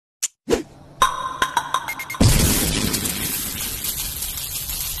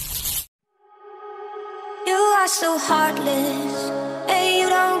so heartless, and you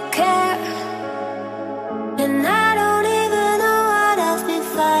don't care. And I don't even know what I've been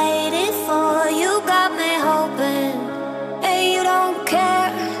fighting for. You got me hoping, and you don't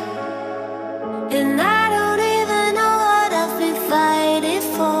care. And I don't even know what I've been fighting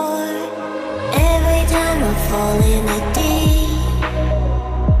for. Every time I fall in the deep,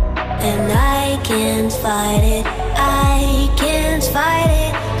 and I can't fight it, I can't fight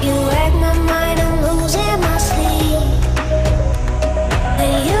it. You wreck my mind, I'm losing my sleep.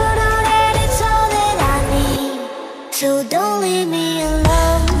 And you know that it's all that I need, so don't leave me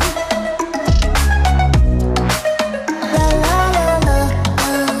alone. La la la la,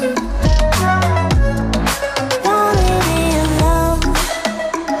 don't leave me alone.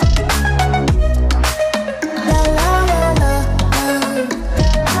 La la la la,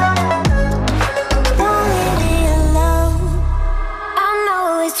 don't leave me alone. I know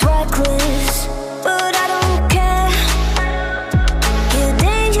it's reckless, but I don't care. You're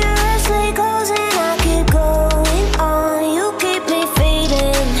dangerously close and I keep going on. You keep me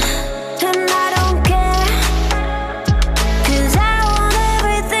fading, and I don't care. 'Cause I want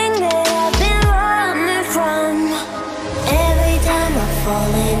everything that I've been running from. Every time I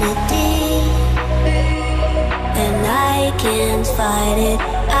fall in it deep, and I can't fight it,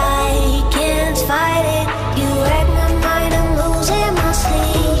 I can't fight it. You wreck my mind, I'm losing my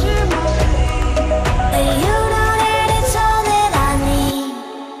sleep. And you know that it's all that I need,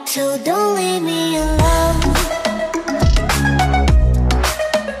 so don't leave me alone.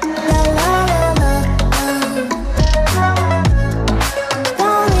 La la la la,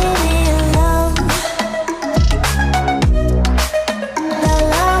 don't leave me alone. La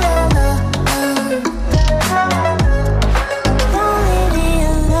la la la, don't leave me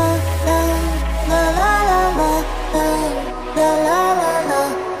alone. La la la la, la la la la,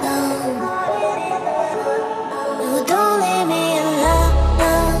 no, don't leave me alone.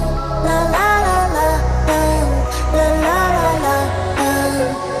 La la la la, la la la la,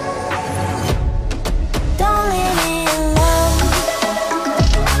 don't leave me alone.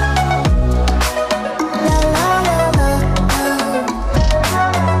 La la la la,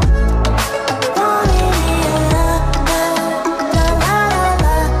 don't leave me alone. La la la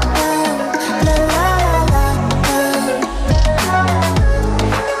la, la la la la,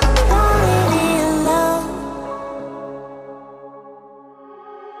 don't leave me alone.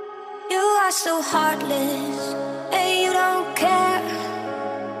 You are so heartless, and you don't care.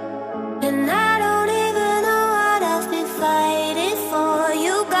 And I don't even know what I've been fighting for.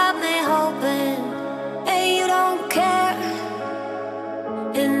 You got me hoping, and you don't care.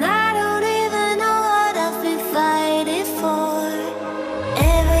 And I don't even know what I've been fighting for.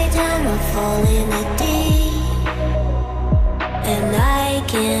 Every time I fall in the deep, and I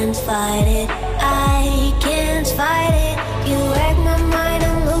can't fight it, I can't fight it. You wreck my mind,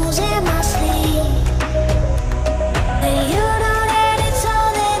 I'm losing my sleep. And you know that it's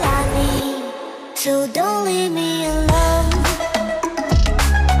all that I need, so don't leave me alone.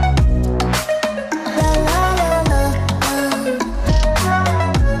 La la la la,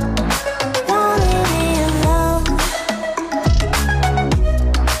 don't leave me alone.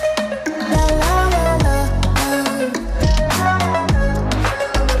 La la la la,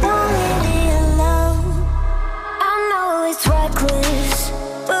 don't leave me alone. I know it's reckless,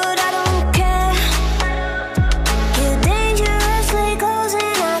 but I don't care. You're dangerously close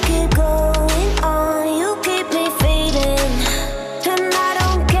and I keep going on. You keep me fading, and I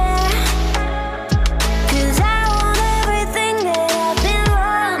don't care. 'Cause I want everything that I've been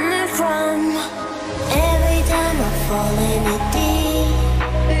running from. Every time I fall in it deep,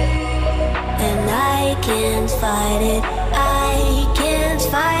 and I can't fight it, I can't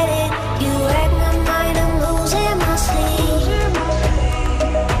fight it. You wreck my mind, I'm losing my sleep.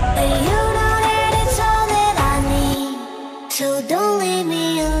 And you know that it's all that I need, so don't leave me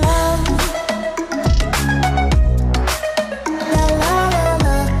alone. La la la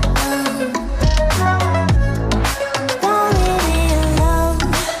la, don't leave me alone.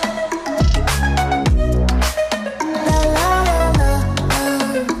 La la la la,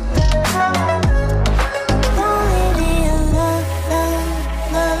 don't leave me alone.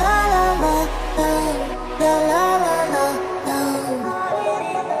 La la la la, la la la la, no,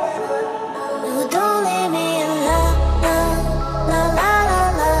 don't leave me alone. La la la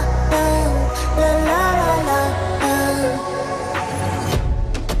la,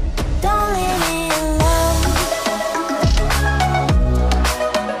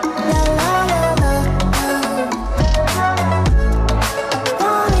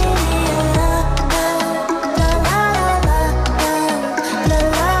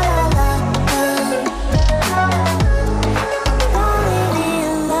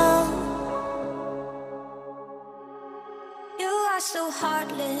 so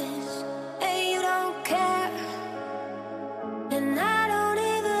heartless, and you don't care. And I don't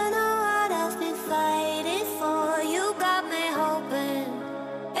even know what I've been fighting for. You got me hoping,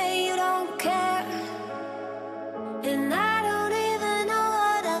 and you don't care. And I don't even know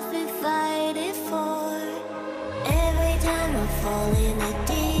what I've been fighting for. Every time I fall in the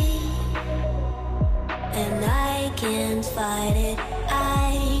deep, and I can't fight it,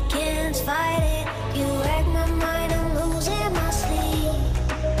 I can't fight it. You wreck my mind, I'm losing my sleep.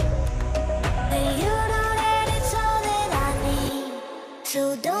 And you know that it's all that I need, so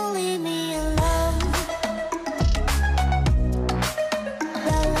don't leave me alone.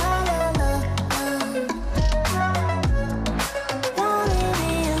 La la la la, don't leave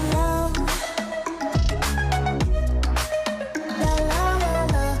me alone. La la la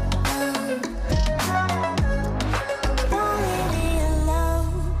la, don't leave me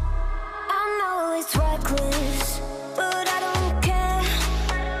alone. I know it's reckless, but I don't care.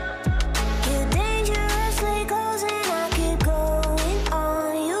 You're dangerously close and I keep going on.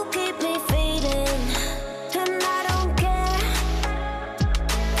 You keep me fading, and I don't care.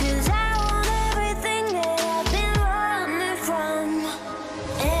 'Cause I want everything that I've been running from.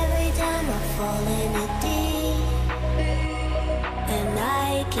 Every time I fall in the deep, and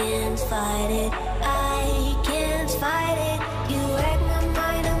I can't fight it, I can't fight it. You wreck my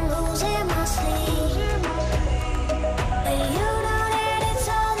mind, I'm losing my sleep. And you know that it's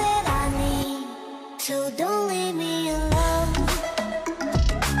all that I need, so don't leave me alone.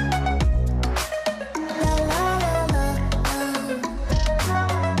 La la la la,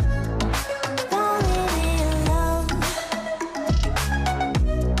 don't leave me alone.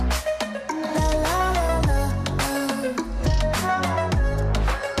 La la la la,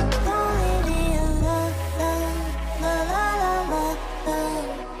 don't leave me alone. La la la la,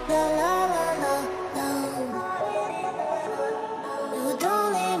 la la la la, no, don't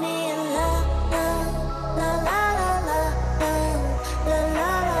leave me alone. La la la la, la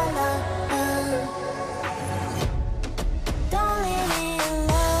la la la, don't leave me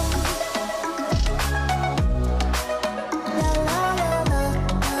alone. La la la la,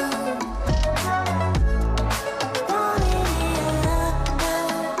 don't leave me alone.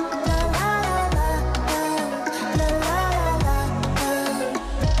 La la la la, la la la la,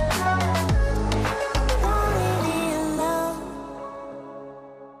 don't leave me alone.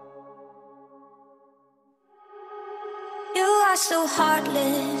 You are so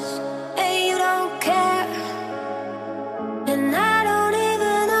heartless, and you don't care. And I don't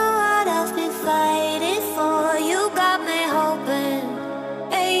even know what I've been fighting for. You got me hoping,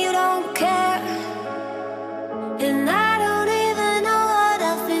 and you don't care. And I don't even know what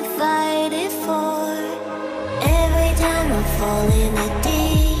I've been fighting for. Every time I fall in the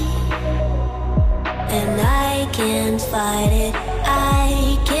deep, and I can't fight it, I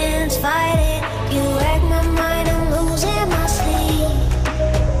can't fight it. You wreck my mind, I'm losing my sleep.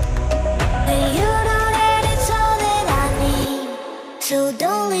 And you know that it's all that I need, so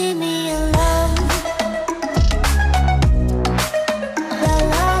don't leave me alone. La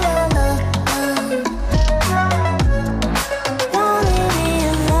la la la, don't leave me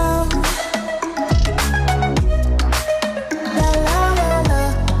alone. La la la la,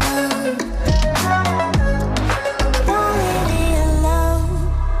 don't leave me alone.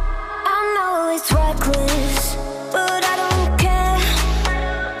 I know it's reckless, but I don't care.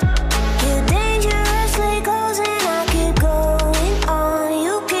 You're dangerously close and I keep going on.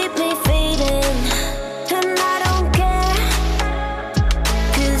 You keep me fading, and I don't care.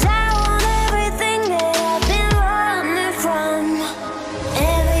 'Cause I want everything that I've been running from.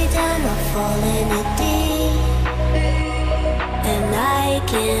 Every time I fall in the deep, and I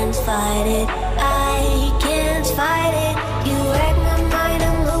can't fight it,